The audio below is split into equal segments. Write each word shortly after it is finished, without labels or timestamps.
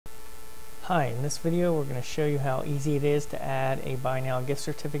Hi, in this video we're going to show you how easy it is to add a Buy Now gift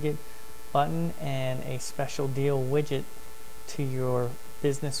certificate button and a special deal widget to your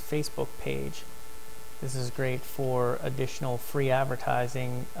business Facebook page. This is great for additional free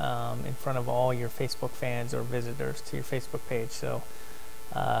advertising in front of all your Facebook fans or visitors to your Facebook page. So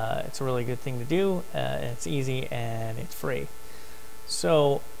it's a really good thing to do. It's easy and it's free.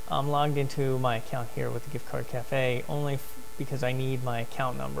 So I'm logged into my account here with the Gift Card Cafe only because I need my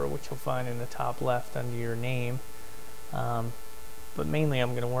account number, which you'll find in the top left under your name. But mainly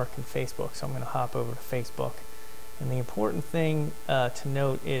I'm going to work in Facebook, so I'm going to hop over to Facebook. And the important thing to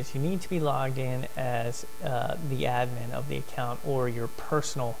note is you need to be logged in as the admin of the account or your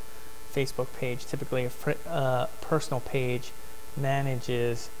personal Facebook page. Typically a personal page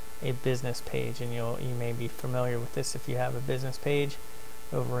manages a business page, and you may be familiar with this if you have a business page.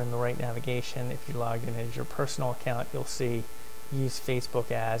 Over in the right navigation, if you logged in as your personal account, you'll see use Facebook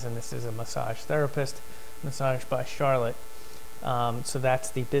as, and this is a massage therapist, Massage by Charlotte. So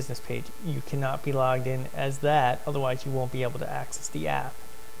that's the business page. You cannot be logged in as that, otherwise you won't be able to access the app.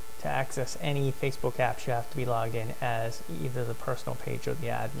 To access any Facebook apps, you have to be logged in as either the personal page or the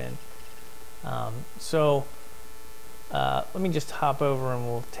admin. Let me just hop over and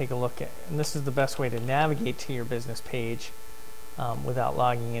we'll take a look at, and this is the best way to navigate to your business page without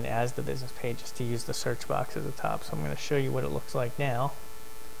logging in as the business page, is to use the search box at the top. So I'm going to show you what it looks like now.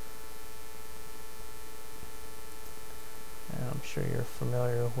 And I'm sure you're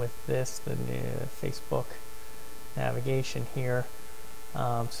familiar with this, the new Facebook navigation here.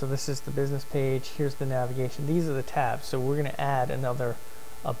 So this is the business page. Here's the navigation. These are the tabs. So we're going to add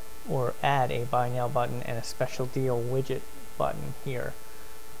add a Buy Now button and a special deal widget button here.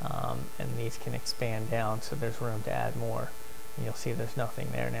 And these can expand down, so there's room to add more. And you'll see there's nothing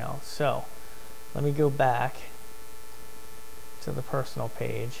there now. So let me go back to the personal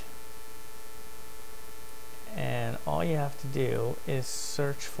page, and all you have to do is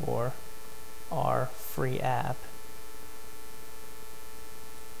search for our free app.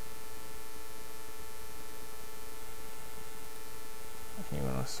 You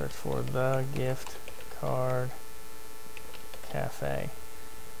want to search for the Gift Card Cafe,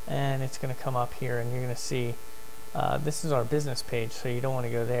 and it's going to come up here, and you're going to see this is our business page, so you don't want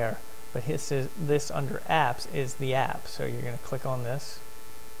to go there. But this under apps is the app, so you're going to click on this,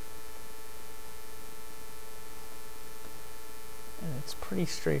 and it's pretty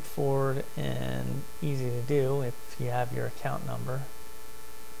straightforward and easy to do if you have your account number.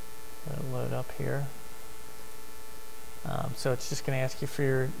 It'll load up here. So it's just going to ask you for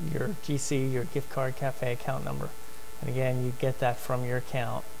your GC, your Gift Card Cafe account number. And again, you get that from your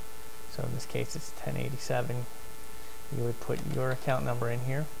account. So in this case, it's 1087. You would put your account number in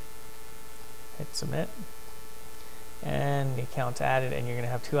here, hit submit, and the account's added, and you're going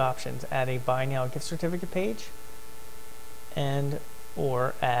to have two options: add a Buy Now gift certificate page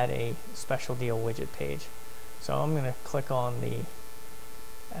or add a special deal widget page. So I'm going to click on the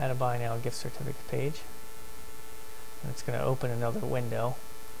add a Buy Now gift certificate page. And it's going to open another window,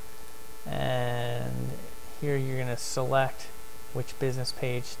 and here you're going to select which business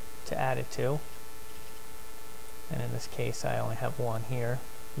page to add it to, and in this case I only have one here.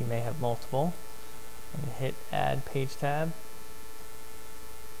 You may have multiple. And hit add page tab,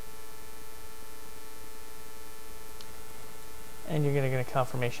 and you're going to get a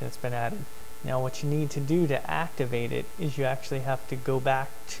confirmation it's been added. Now what you need to do to activate it is you actually have to go back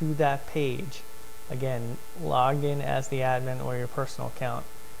to that page, again logged in as the admin or your personal account,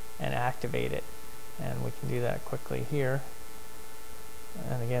 and activate it. And we can do that quickly here.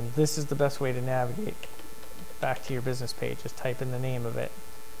 And again, this is the best way to navigate back to your business page. Just type in the name of it,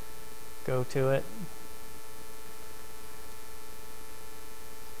 go to it,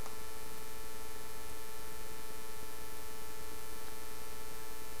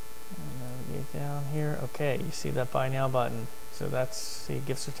 and navigate down here. Okay, you see that Buy Now button. So that's the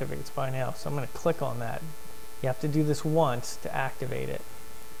gift certificates Buy Now. So I'm going to click on that. You have to do this once to activate it.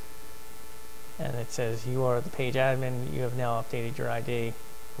 And it says you are the page admin. You have now updated your ID.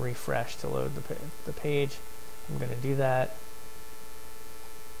 Refresh to load the page. I'm going to do that.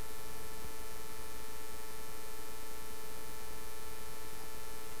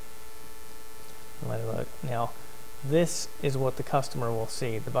 Let it load. Now, this is what the customer will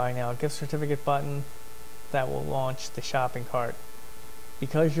see: the Buy Now gift certificate button that will launch the shopping cart.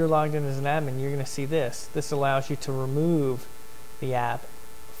 Because you're logged in as an admin, you're going to see this. This allows you to remove the app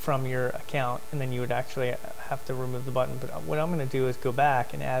from your account, and then you would actually have to remove the button. But what I'm going to do is go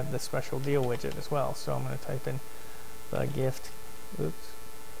back and add the special deal widget as well. So I'm going to type in the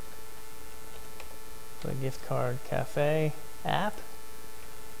Gift Card Cafe app.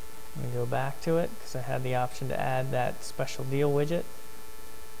 I'm going to go back to it because I had the option to add that special deal widget.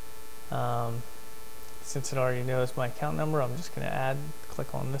 Since it already knows my account number, I'm just going to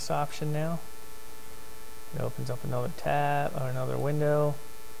click on this option now. It opens up another tab or another window.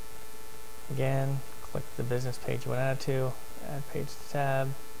 Again, click the business page you want to add to, add page to tab.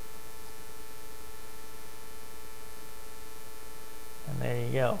 And there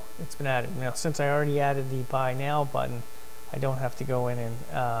you go, it's been added. Now, since I already added the Buy Now button, I don't have to go in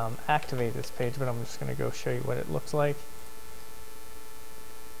and activate this page, but I'm just going to go show you what it looks like.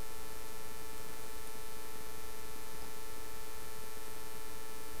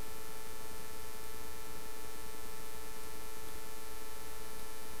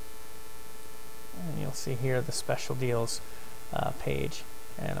 And you'll see here the special deals page,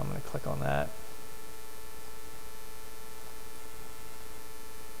 and I'm going to click on that.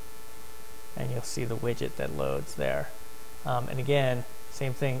 And you'll see the widget that loads there. And again,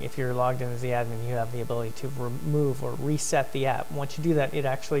 same thing, if you're logged in as the admin, you have the ability to remove or reset the app. Once you do that, it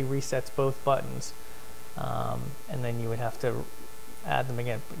actually resets both buttons. And then you would have to add them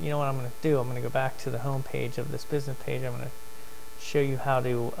again. But you know what I'm going to do? I'm going to go back to the home page of this business page. I'm going to show you how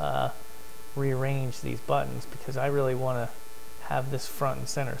to rearrange these buttons, because I really want to have this front and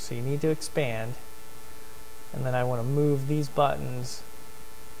center. So you need to expand, and then I want to move these buttons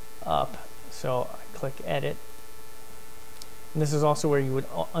up. So I click Edit. And this is also where you would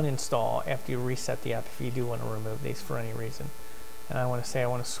uninstall after you reset the app if you do want to remove these for any reason. And I want to say I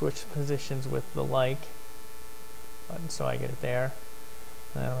want to switch positions with the like button, so I get it there.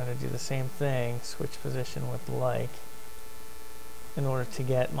 And I'm going to do the same thing, switch position with the like, in order to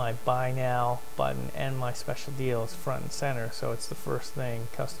get my Buy Now button and my special deals front and center, so it's the first thing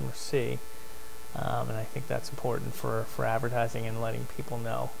customers see. And I think that's important for advertising and letting people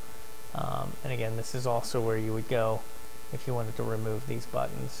know. And again, this is also where you would go if you wanted to remove these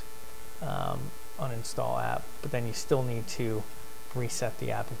buttons, uninstall app, but then you still need to reset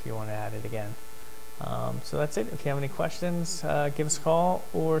the app if you want to add it again. So that's it. If you have any questions, give us a call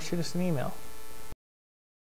or shoot us an email.